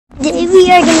Today we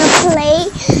are gonna play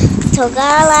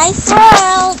Toga Life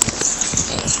World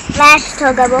 /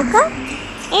 Toga Boca,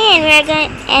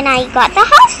 and I got the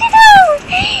house to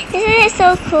do. Isn't it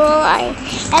so cool?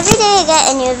 Every day I get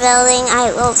a new building.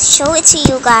 I will show it to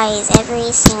you guys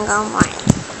every single morning.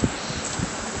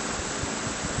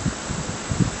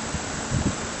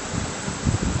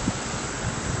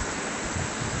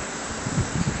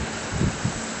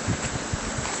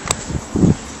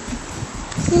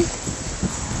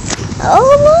 Oh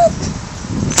look!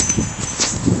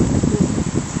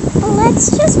 Well,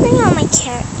 let's just bring out my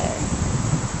character.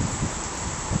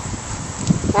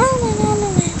 La la la la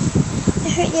la. I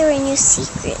heard there were new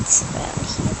secrets around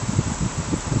here.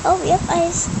 Oh yep,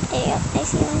 I see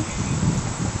one.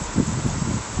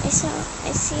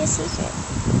 I see a secret.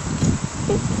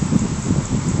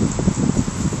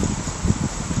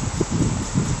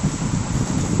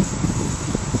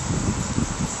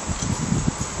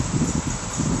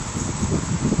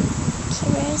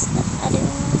 Where's the other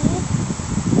one?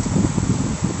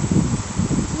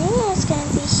 Maybe it's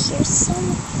gonna be here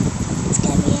somewhere. It's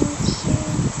gonna be in here.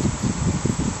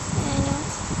 I know.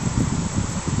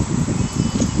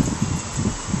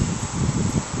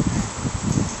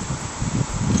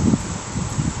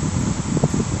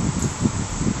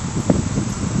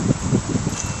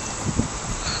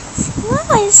 Wow,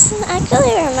 I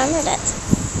actually remember that.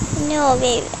 No,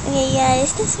 babe. Yeah,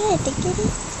 is this what I think it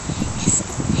is?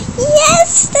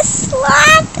 Yes, the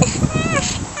slot!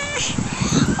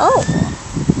 Oh.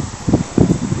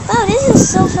 Wow, this is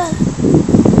so fun.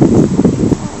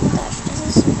 Oh my gosh, this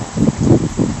is so fun.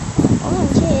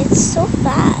 OMG, it's so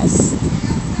fast.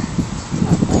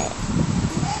 Oh, wait.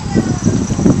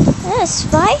 That's a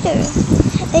spider.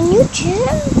 A new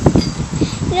gym?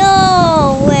 No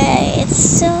way, it's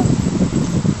so...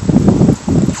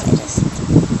 It's so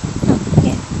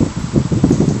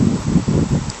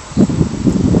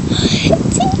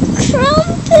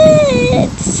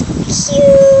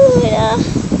cute.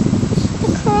 The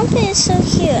crumpet is so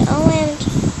cute. OMG.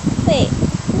 Wait.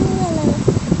 No.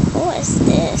 What is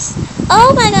this? Oh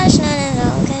my gosh, no.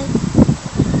 Okay.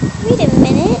 Wait a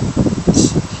minute.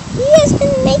 He has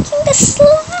been making the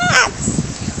slats.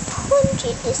 OMG,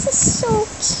 this is so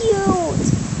cute.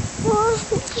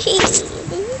 OMG. He's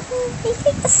been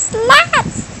making the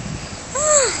slats.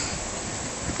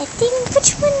 I think,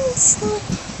 which one is the...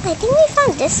 I think we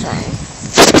found this one.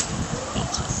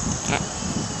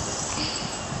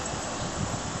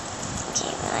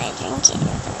 Okay, well, I drink it.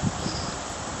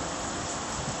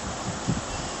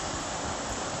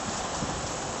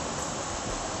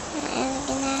 What is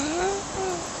gonna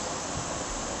happen?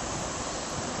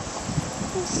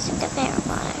 Let's drink a bear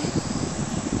water.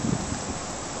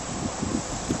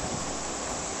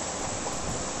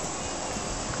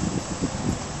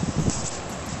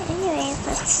 Anyway,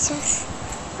 let's just...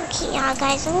 Okay, yeah,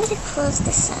 guys, I'm gonna close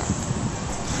this up.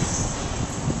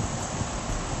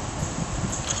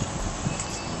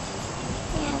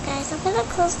 Yeah, guys, I'm gonna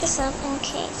close this up in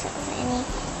case of any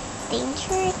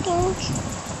danger, I think.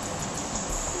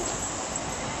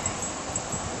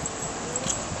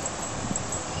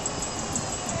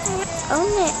 Oh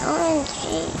my OMG.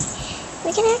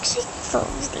 We can actually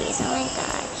close these, oh my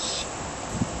gosh.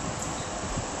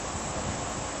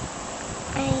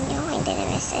 I know I didn't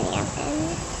miss any of them.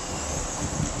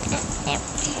 Yep,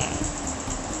 here.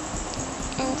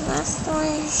 And the last one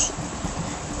is...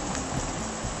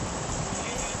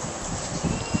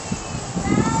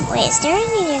 Wait, is there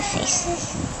any new faces?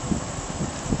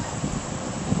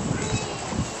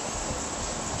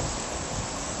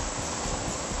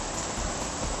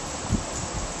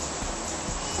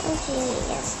 Okay,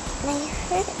 yes. And I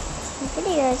heard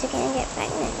videos are gonna get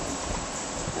pregnant.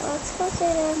 So let's go to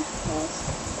them.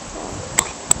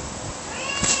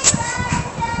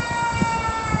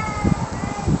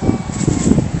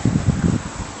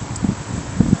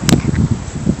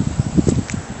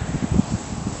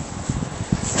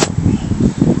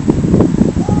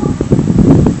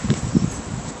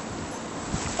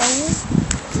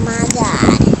 Oh my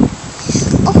god.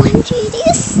 OMG, do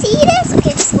you see this?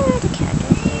 Okay, this is one of the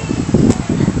characters here.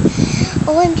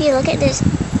 OMG, look at this.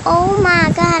 Oh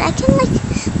my god, I can like...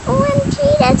 OMG,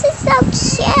 this is so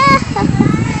cute.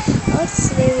 Oh, it's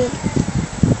very...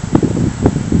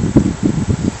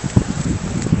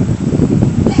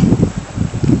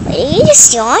 Wait, did you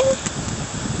just yawn?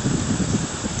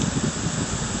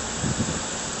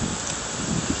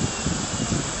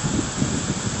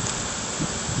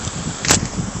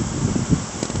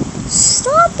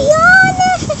 Stop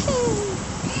yawning!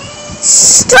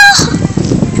 Stop!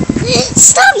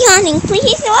 Stop yawning,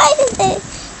 please. Why did it?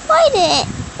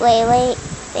 Wait,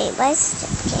 why is it?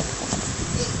 Okay.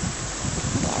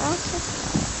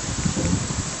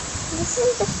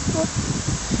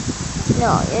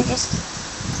 No, you're just.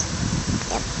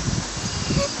 Yep.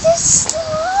 This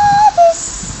sloth is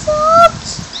so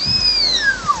cute.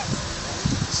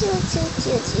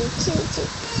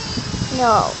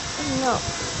 No.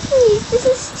 Please, this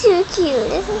is too cute.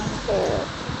 This is cute.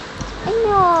 I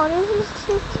know, this is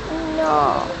too cute.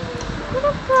 No. What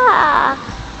the fuck?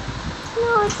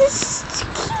 No, this is too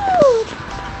cute.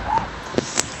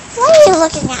 What are you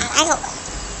looking at? I don't.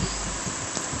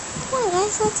 Come on,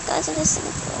 guys, let's go to the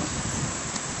swimming pool.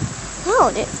 Oh,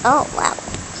 dude. Oh, wow.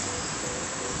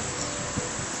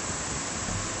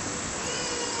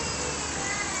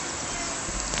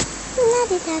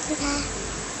 La-di-da-di-da.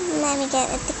 Let me get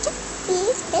a ticket,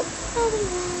 please.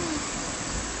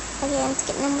 Okay, I'm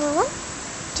ticket number 1.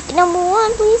 Ticket number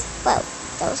 1, please. Wow,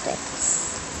 that was great.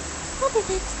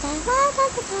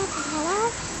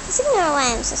 Listen to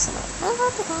why I'm so slow.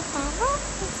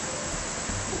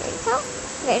 There you go.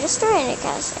 Register and it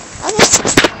goes there. Okay.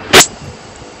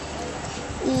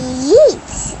 Yeet.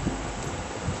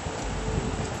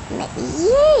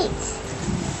 Yeet.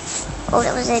 Oh,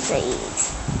 that was a great yeet.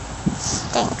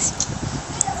 Thanks.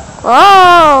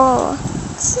 Whoa.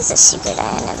 This is a secret I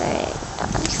never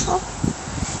done before.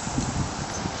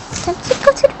 Time to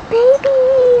go to the baby.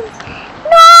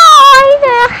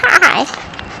 No, hi.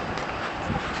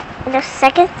 The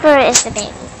second floor is the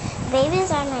baby.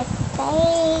 Babies are my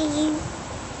fave.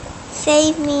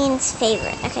 Fave means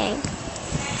favorite, okay?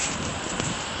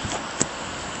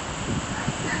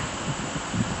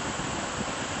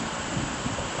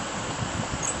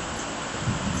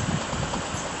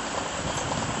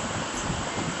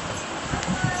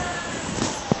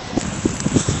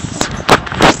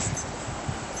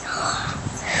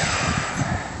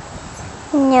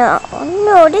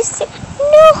 No, this is, no,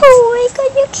 I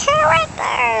got new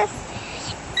characters.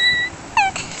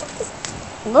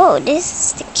 Whoa, this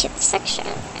is the kids section,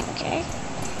 okay.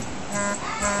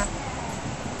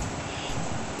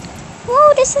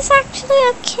 Whoa, this is actually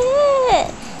a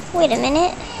kid. Wait a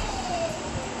minute.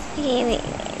 Okay, wait.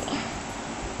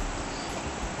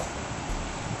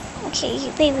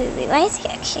 Okay, wait, why is he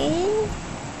a kid?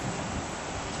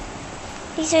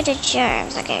 These are the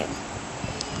germs, okay.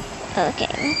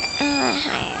 Okay,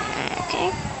 hi,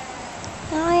 okay.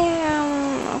 I am,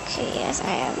 okay, yes,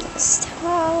 I am this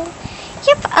tall.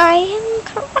 Yep, I am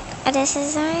correct. This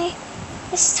is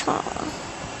this tall.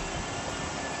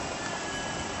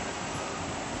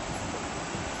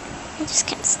 I just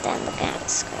can't stand looking at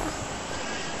this girl.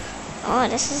 Oh,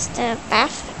 this is the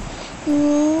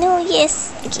bathroom. No,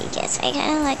 yes, okay, yes, I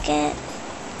kind of like it.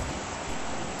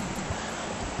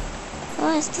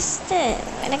 Oh, is this the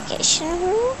medication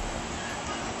room?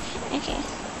 Okay.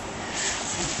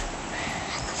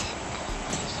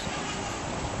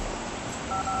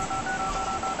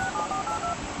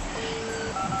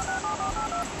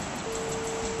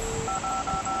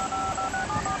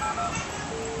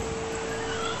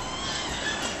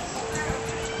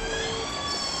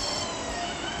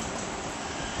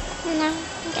 No,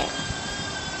 okay.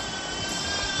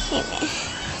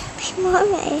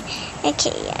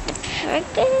 Okay, yeah, the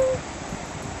program.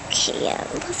 Okay, yeah,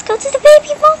 let's go to the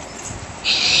baby box.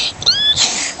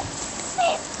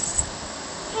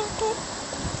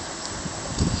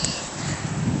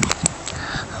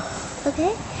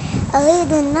 Okay, Elly,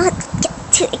 do not get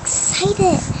too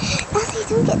excited. Elly,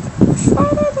 don't get too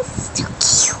excited. This is too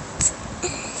cute.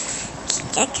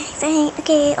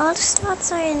 Okay, all the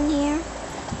slots are in here.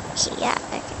 Okay, yeah.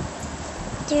 Okay.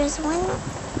 There's one more.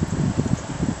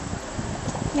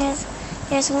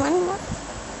 There's one more.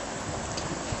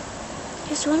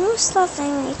 There's one more slot I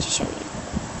need to show you.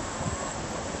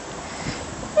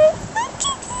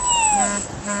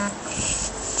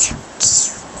 So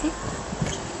cute.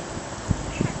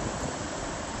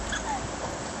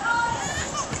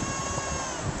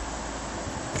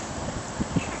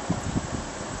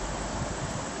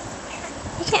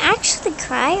 You can actually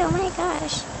cry? Oh my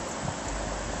gosh.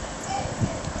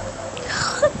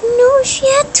 No, she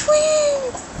had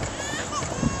twins.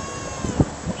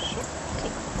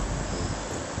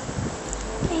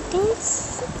 I think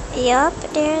it's, yup,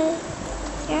 there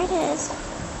it is.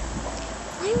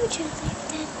 Why would you leave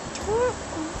that door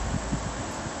open?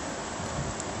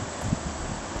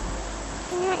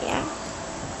 Yeah.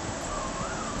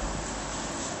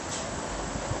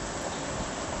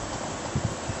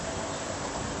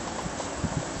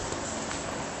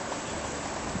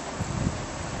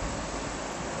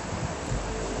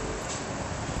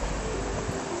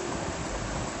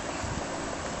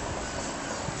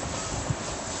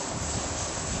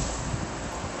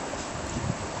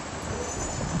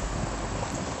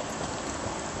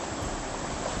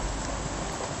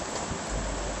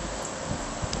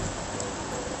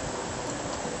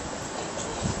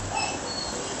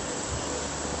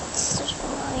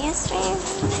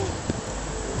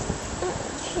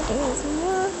 these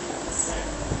markers.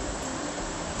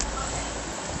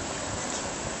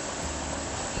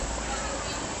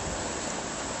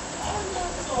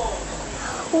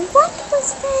 What was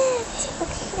that?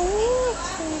 Okay,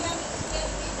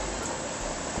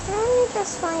 let me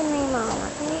just find my mom,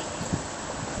 okay?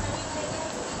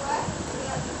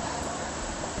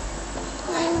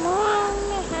 My mom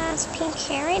has pink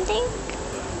hair, I think.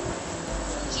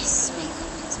 Yes, my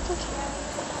mom has pink hair.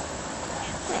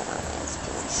 My mom has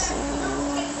pink hair.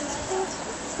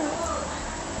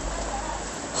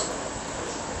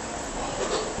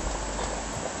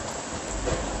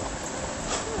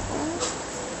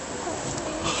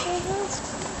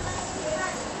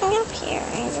 Up here,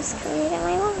 I just created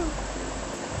my mom.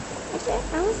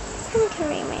 I was just gonna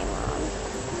create my mom.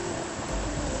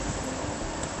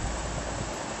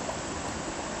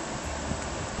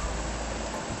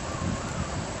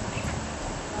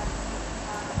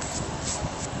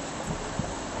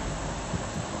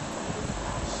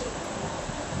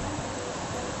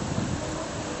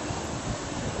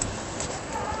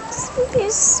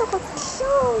 This is so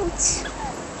cute.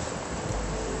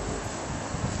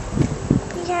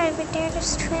 Yeah, but they're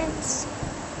just twins.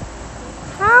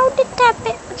 How did that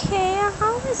be? Okay,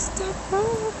 how is that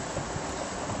move?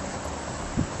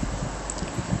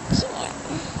 Yeah.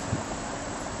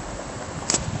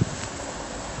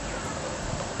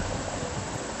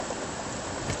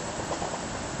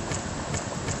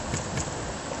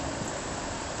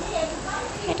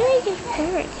 How do I get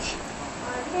hurt?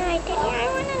 Yeah, I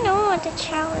want to know what the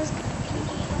child is going to be.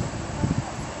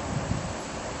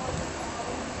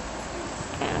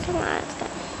 Oh, come on, let's go.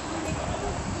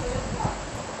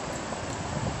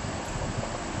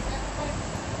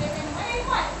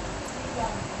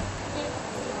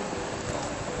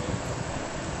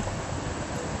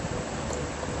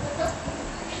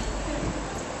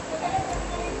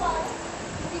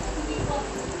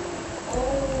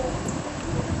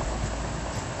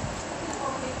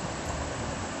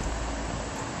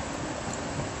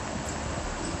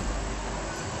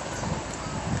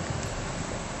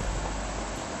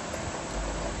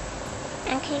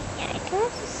 Okay, yeah, I think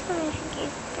that's just how I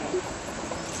give birth.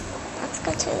 Let's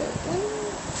go to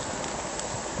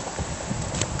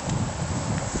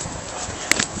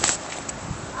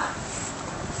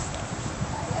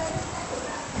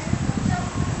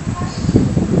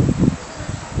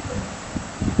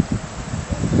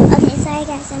Okay, sorry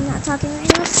guys, I'm not talking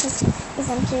right now because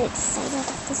I'm too excited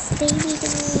about this baby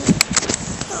doing.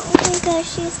 Oh my gosh,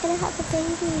 she's gonna have a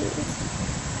baby.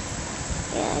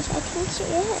 Yeah, I think she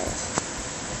is.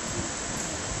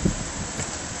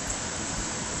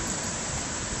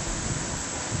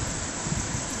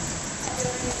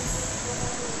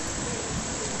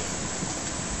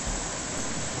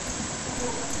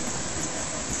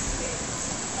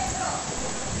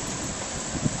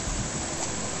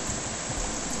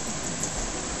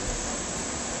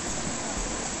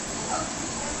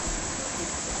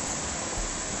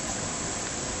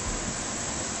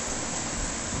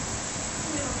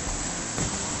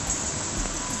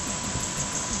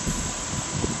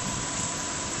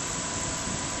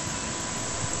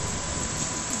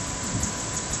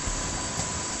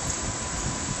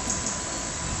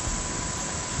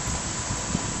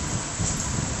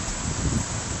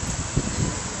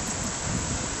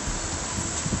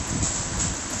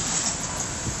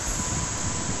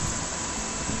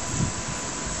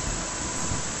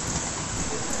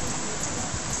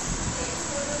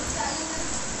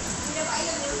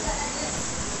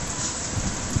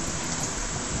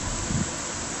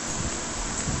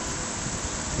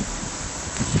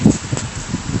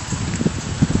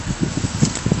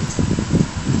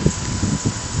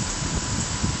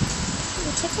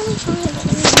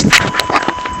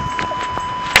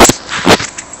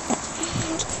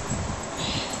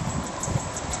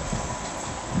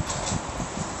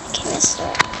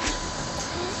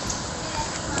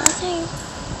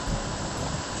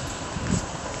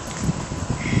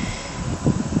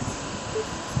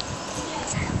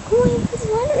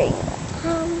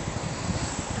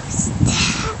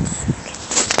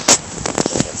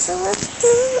 So let's do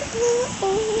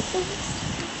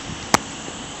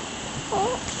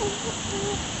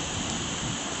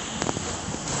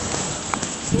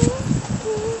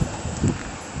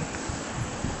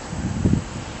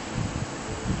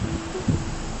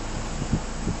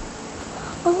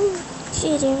Oh,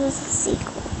 gee, there was a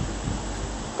sequel.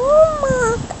 Oh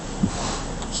my!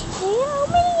 Okay, how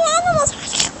many animals are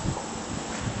there?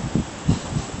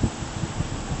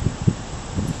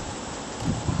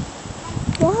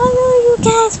 Why are you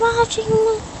guys watching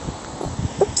me?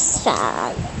 Oops,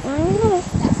 sorry.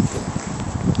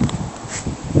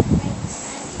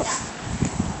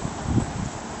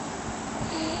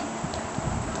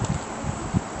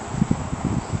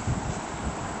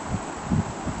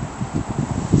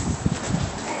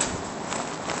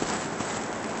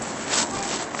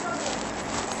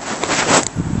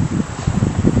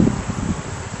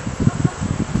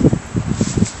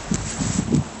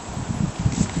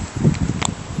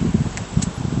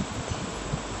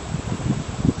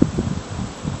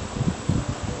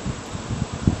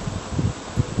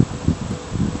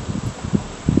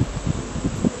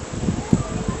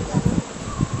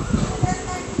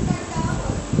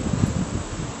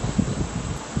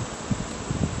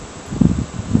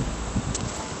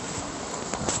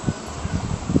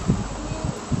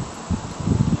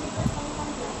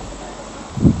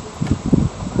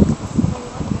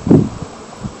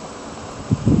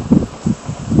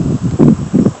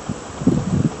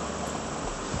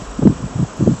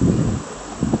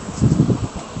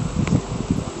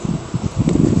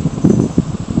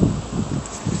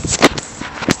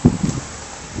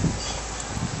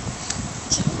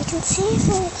 Where's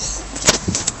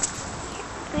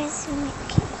me?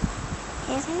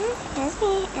 Here's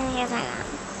me, and here's my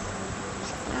mom.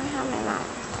 I don't have my mom.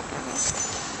 Okay.